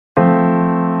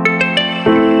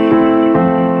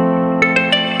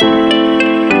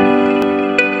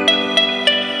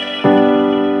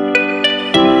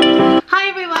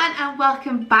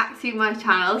welcome back to my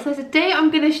channel. So today I'm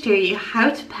going to show you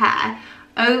how to pair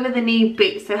over the knee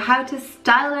boots. So how to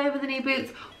style over the knee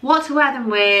boots, what to wear them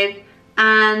with,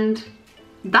 and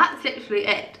that's literally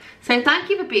it. So thank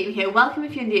you for being here, welcome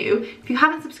if you're new. If you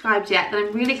haven't subscribed yet, then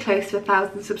I'm really close to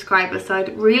 1,000 subscribers, so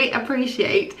I'd really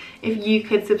appreciate if you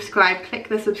could subscribe. Click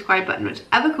the subscribe button,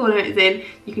 whichever corner it's in.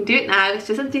 You can do it now, it's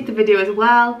just underneath the video as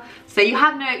well, so you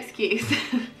have no excuse.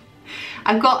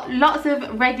 I've got lots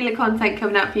of regular content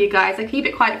coming out for you guys. I keep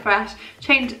it quite fresh,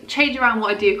 change around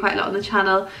what I do quite a lot on the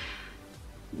channel.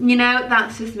 You know,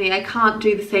 that's just me. I can't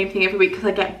do the same thing every week because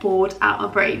I get bored out of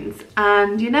my brains.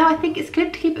 And you know, I think it's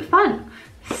good to keep it fun.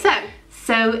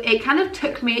 So it kind of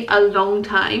took me a long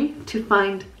time to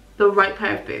find the right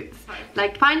pair of boots.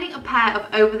 Like, finding a pair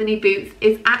of over the knee boots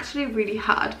is actually really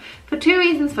hard for two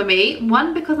reasons for me.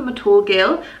 One, because I'm a tall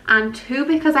girl, and two,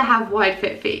 because I have wide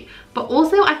fit feet. But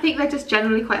also I think they're just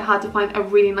generally quite hard to find a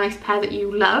really nice pair that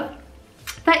you love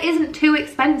that isn't too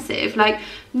expensive. Like,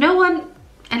 no one,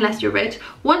 unless you're rich,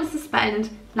 wants to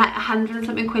spend like 100 and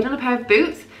something quid on a pair of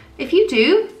boots. If you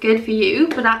do, good for you,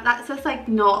 but that's just like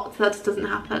not, that just doesn't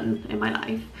happen in my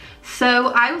life.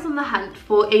 So I was on the hunt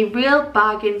for a real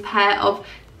bargain pair of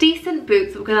decent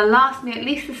boots that were going to last me at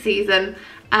least a season,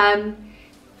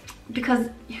 because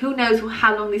who knows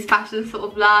how long these fashions sort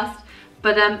of last.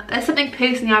 But there's something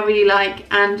personally I really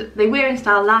like, and they were in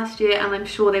style last year, and I'm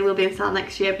sure they will be in style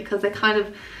next year, because they're kind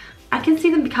of, I can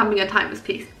see them becoming a timeless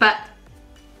piece. But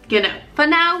you know, for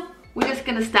now we're just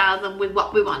going to style them with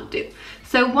what we want to do.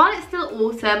 So while it's still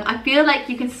autumn, I feel like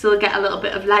you can still get a little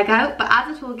bit of leg out, but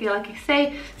as a tall girl, like I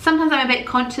say, sometimes I'm a bit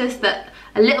conscious that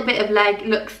a little bit of leg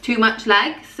looks too much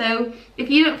leg. So if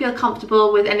you don't feel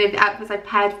comfortable with any of the outfits I've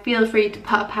paired, feel free to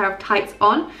put a pair of tights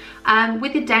on.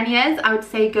 With the deniers, I would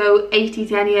say go 80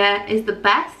 denier is the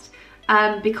best,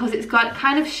 because it's got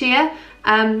kind of sheer,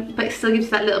 but it still gives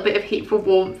you that little bit of heat for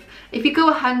warmth. If you go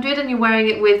 100 and you're wearing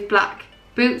it with black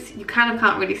boots, you kind of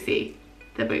can't really see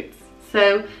the boots.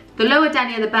 So the lower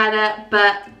denier the better,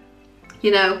 but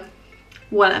you know,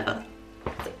 whatever.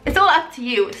 It's all up to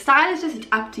you. Style is just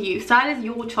up to you. Style is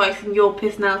your choice and your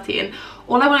personality, and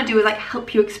all I want to do is like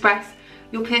help you express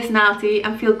your personality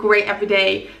and feel great every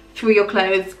day through your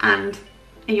clothes and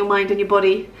in your mind and your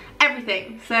body,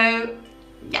 everything. So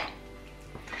yeah.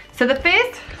 So the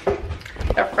first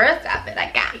outfit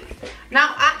I got.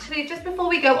 Now actually, just before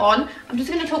we go on, I'm just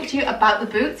going to talk to you about the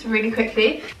boots really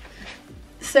quickly.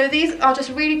 So these are just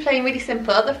really plain, really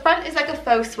simple. The front is like a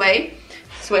faux suede,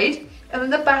 and then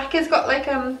the back has got like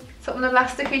sort of an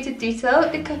elasticated detail.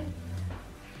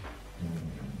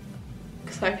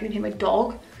 Sorry if you can hear my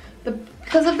dog.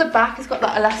 Because of the back has got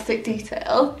that elastic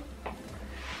detail,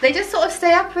 they just sort of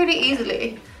stay up really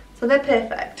easily. So they're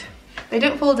perfect. They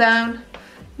don't fall down,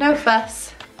 no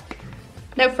fuss.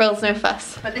 No frills, no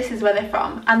fuss. But this is where they're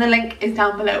from, and the link is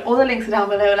down below. All the links are down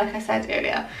below, like I said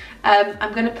earlier.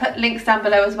 I'm going to put links down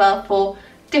below as well for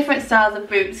different styles of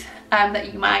boots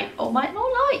that you might or might not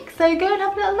like. So go and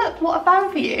have a little look what I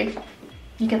found for you.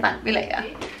 You can thank me later.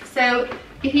 So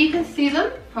if you can see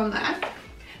them from there,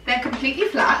 they're completely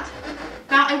flat.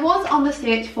 Now I was on the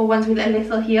search for ones with a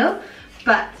little heel,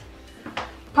 but the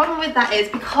problem with that is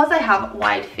because I have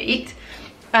wide feet,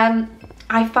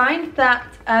 I find that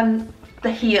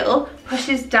the heel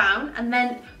pushes down, and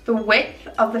then the width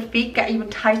of the feet get even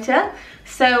tighter.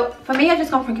 So for me, I've just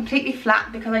gone for completely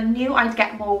flat because I knew I'd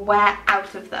get more wear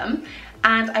out of them,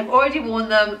 and I've already worn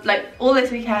them like all this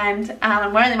weekend, and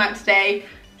I'm wearing them out today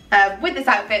with this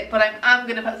outfit. But I'm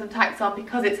gonna put some tights on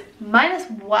because it's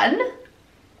 -1.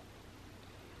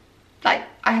 Like,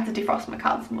 I had to defrost my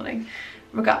car this morning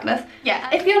regardless. Yeah,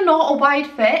 if you're not a wide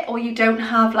fit, or you don't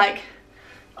have like,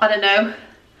 I don't know,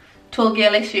 tall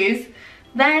girl issues,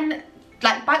 then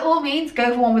like by all means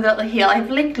go for one with a little heel. I've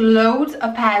linked loads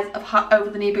of pairs of over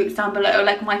the knee boots down below,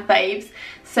 like my faves.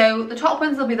 So the top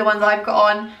ones will be the ones I've got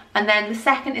on, and then the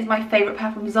second is my favourite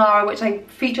pair from Zara, which I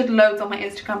featured loads on my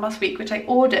Instagram last week, which I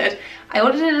ordered. I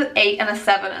ordered an 8 and a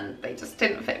 7, and they just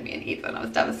didn't fit me in either, and I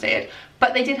was devastated.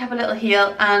 But they did have a little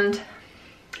heel, and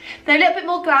they're a little bit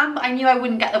more glam, but I knew I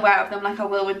wouldn't get the wear of them like I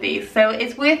will with these. So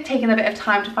it's worth taking a bit of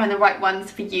time to find the right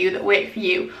ones for you that work for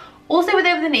you. Also with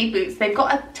over the knee boots, they've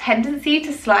got a tendency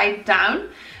to slide down,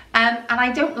 and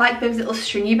I don't like those little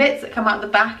stringy bits that come out the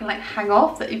back and like hang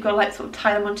off, that you've got to like sort of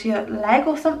tie them onto your leg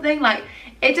or something. Like,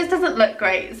 it just doesn't look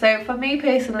great. So for me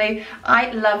personally,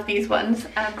 I love these ones.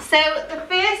 So the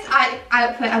first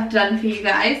outfit I've done for you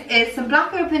guys is some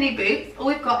black over the knee boots. All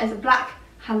we've got is a black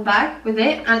handbag with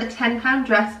it and a £10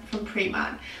 dress from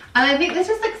Primark. And I think this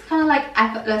just looks kind of like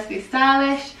effortlessly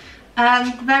stylish,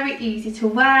 very easy to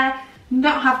wear.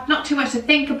 Not too much to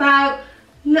think about.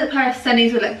 Little pair of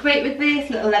sunnies would look great with this.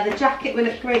 Little leather jacket would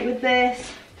look great with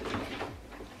this.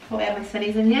 Thought I had my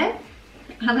sunnies in here,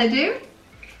 and I do.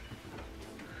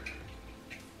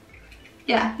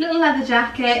 Yeah, little leather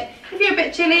jacket. If you're a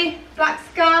bit chilly, black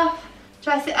scarf,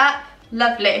 dress it up,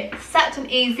 lovely. Set and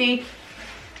easy,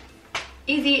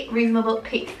 reasonable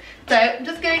piece. So I'm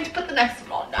just going to put the next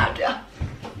one on now, dear.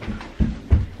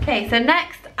 Okay, so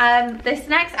next, this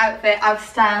next outfit I've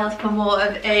styled for more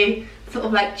of a sort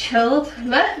of like chilled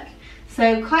look.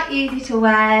 So quite easy to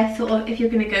wear, sort of if you're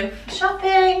gonna go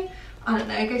shopping, I don't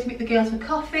know, go to meet the girls for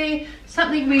coffee.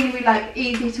 Something really, really like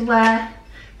easy to wear,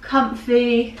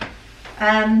 comfy,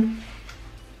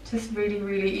 just really,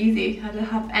 really easy. I don't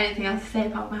have anything else to say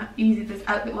apart from how easy this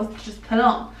outfit was to just put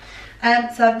on.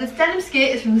 So this denim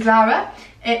skirt is from Zara.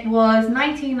 It was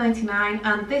 $19.99,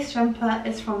 and this jumper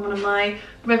is from one of my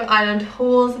River Island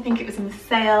hauls. I think it was in the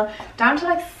sale, down to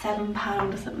like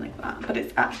 £7 or something like that. But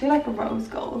it's actually like a rose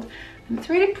gold, and it's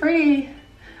really pretty.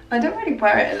 I don't really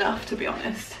wear it enough, to be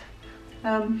honest.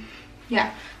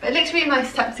 Yeah, but it looks really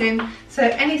nice tucked in. So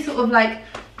any sort of like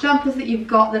jumpers that you've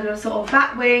got that are sort of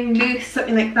bat wing, loose,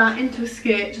 something like that, into a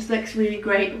skirt just looks really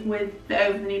great with the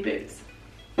over the knee boots.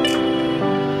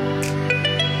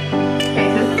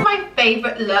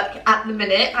 Favourite look at the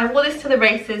minute. I wore this to the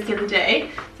races the other day,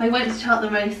 so I went to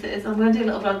Cheltenham races. I'm going to do a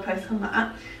little blog post on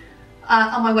that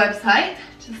on my website,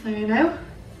 just so you know.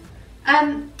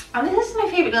 And this is my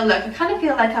favourite little look. I kind of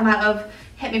feel like I'm out of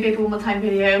Hit Me Baby One More Time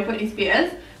video, Britney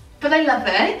Spears, but I love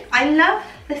it. I love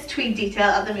this tweed detail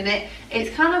at the minute. It's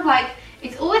kind of like,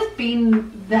 it's always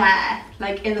been there,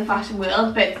 like in the fashion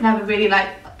world, but it's never really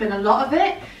like been a lot of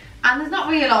it. And there's not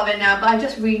really a lot of it now, but I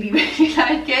just really, really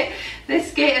like it.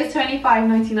 This skirt is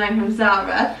 $25.99 from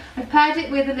Zara. I've paired it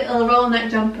with a little roll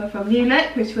neck jumper from New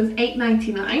Look, which was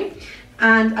 $8.99.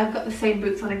 And I've got the same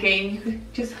boots on again. You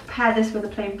could just pair this with a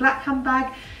plain black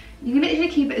handbag. You can literally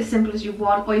keep it as simple as you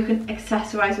want, or you can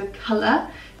accessorise with colour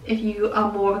if you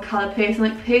are more of a colour person.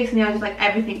 Like personally, I just like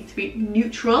everything to be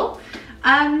neutral.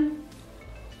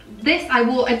 This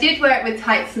I did wear it with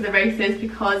tights to the races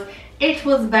because it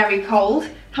was very cold.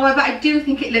 However, I do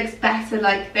think it looks better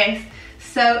like this.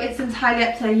 So it's entirely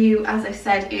up to you, as I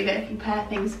said earlier, if you pair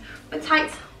things with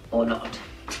tights or not.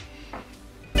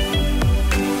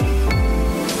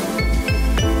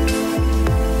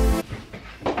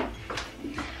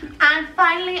 And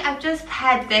finally, I've just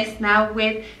paired this now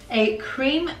with a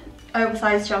cream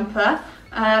oversized jumper.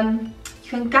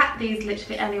 You can get these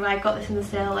literally anywhere. I got this in the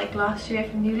sale like last year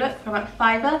from New Look for about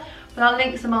 £5, but I'll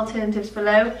link some alternatives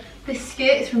below. This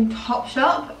skirt is from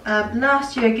Topshop,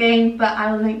 last year again, but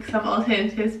I'll link some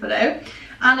alternatives below.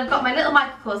 And I've got my little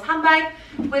Michael Kors handbag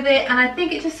with it, and I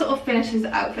think it just sort of finishes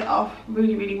the outfit off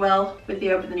really, really well with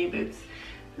the over the knee boots.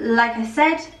 Like I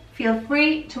said, feel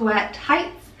free to wear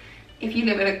tights if you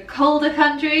live in a colder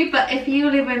country, but if you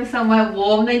live in somewhere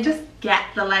warm, then just get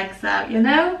the legs out, you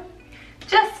know?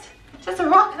 Just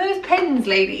rock those pins,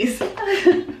 ladies.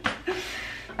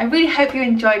 I really hope you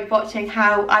enjoyed watching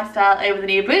how I style over the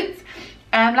knee boots.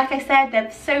 Like I said,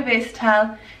 they're so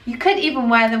versatile. You could even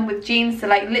wear them with jeans, so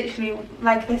like literally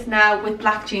like this now with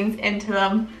black jeans into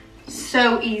them.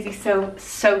 So easy, so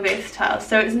versatile.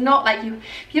 So it's not like if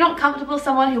you're not comfortable with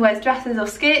someone who wears dresses or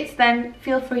skirts, then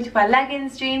feel free to wear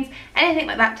leggings, jeans, anything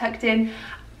like that tucked in.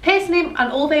 Personally, an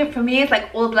all day for me is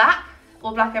like all black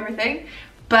everything,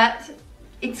 but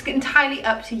it's entirely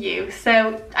up to you.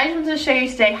 So I just wanted to show you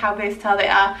today how versatile they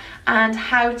are and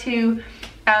how to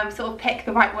sort of pick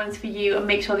the right ones for you and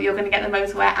make sure that you're going to get the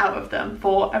most wear out of them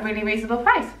for a really reasonable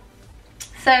price.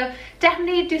 So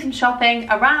definitely do some shopping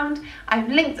around. I've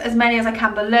linked as many as I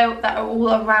can below that are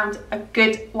all around a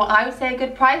good, what I would say a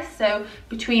good price. So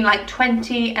between like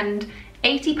 £20 and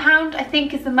 £80 I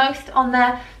think is the most on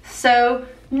there. So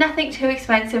nothing too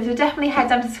expensive. So definitely head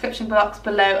down to the description box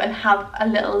below and have a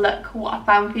little look what I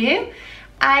found for you.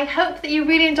 I hope that you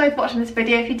really enjoyed watching this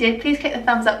video. If you did, please click the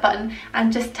thumbs up button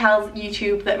and just tell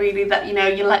YouTube that really that you know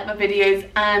you like my videos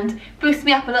and boost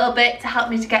me up a little bit to help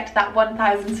me to get to that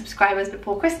 1,000 subscribers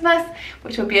before Christmas,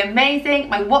 which would be amazing.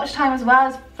 My watch time as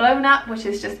well has flown up, which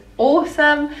is just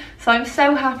awesome. So I'm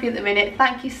so happy at the minute.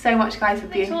 Thank you so much guys for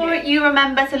being here. Make sure you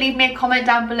remember to leave me a comment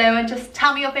down below and just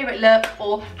tell me your favourite look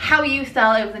or how you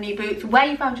style over the knee boots, where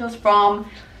you found yours from.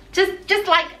 Just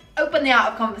like open the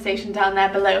art of conversation down there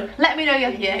below. Let me know you're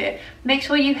here. Make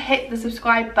sure you hit the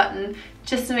subscribe button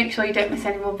just to make sure you don't miss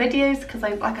any more videos, because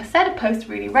like I said, I post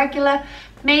really regular,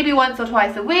 maybe once or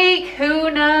twice a week,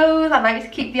 who knows. I like to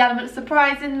keep the element of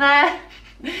surprise in there.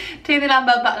 Turn the alarm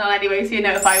bell button on anyway so you're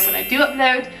notified when I do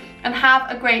upload, and have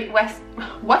a great rest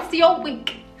of your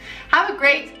week. Have a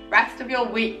great rest of your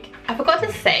week. I forgot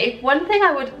to say, one thing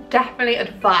I would definitely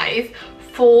advise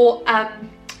for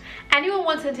anyone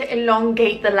wanting to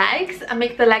elongate the legs and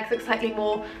make the legs look slightly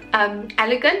more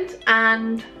elegant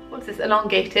and, what's this,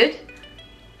 elongated,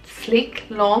 sleek,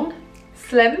 long,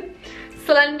 slim,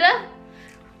 slender,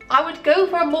 I would go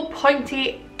for a more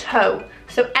pointy toe.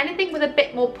 So anything with a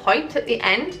bit more point at the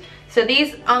end. So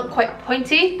these aren't quite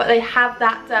pointy, but they have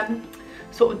that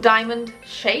sort of diamond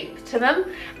shape to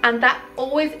them, and that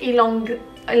always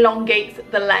elongates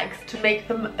the legs to make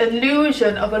them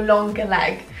illusion of a longer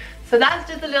leg. So that's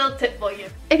just a little tip for you.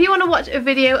 If you want to watch a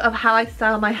video of how I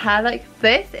style my hair like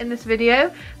this in this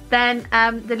video, then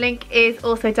the link is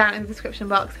also down in the description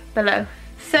box below.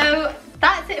 So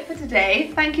that's it for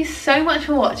today. Thank you so much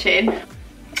for watching.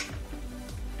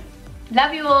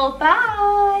 Love you all.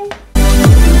 Bye.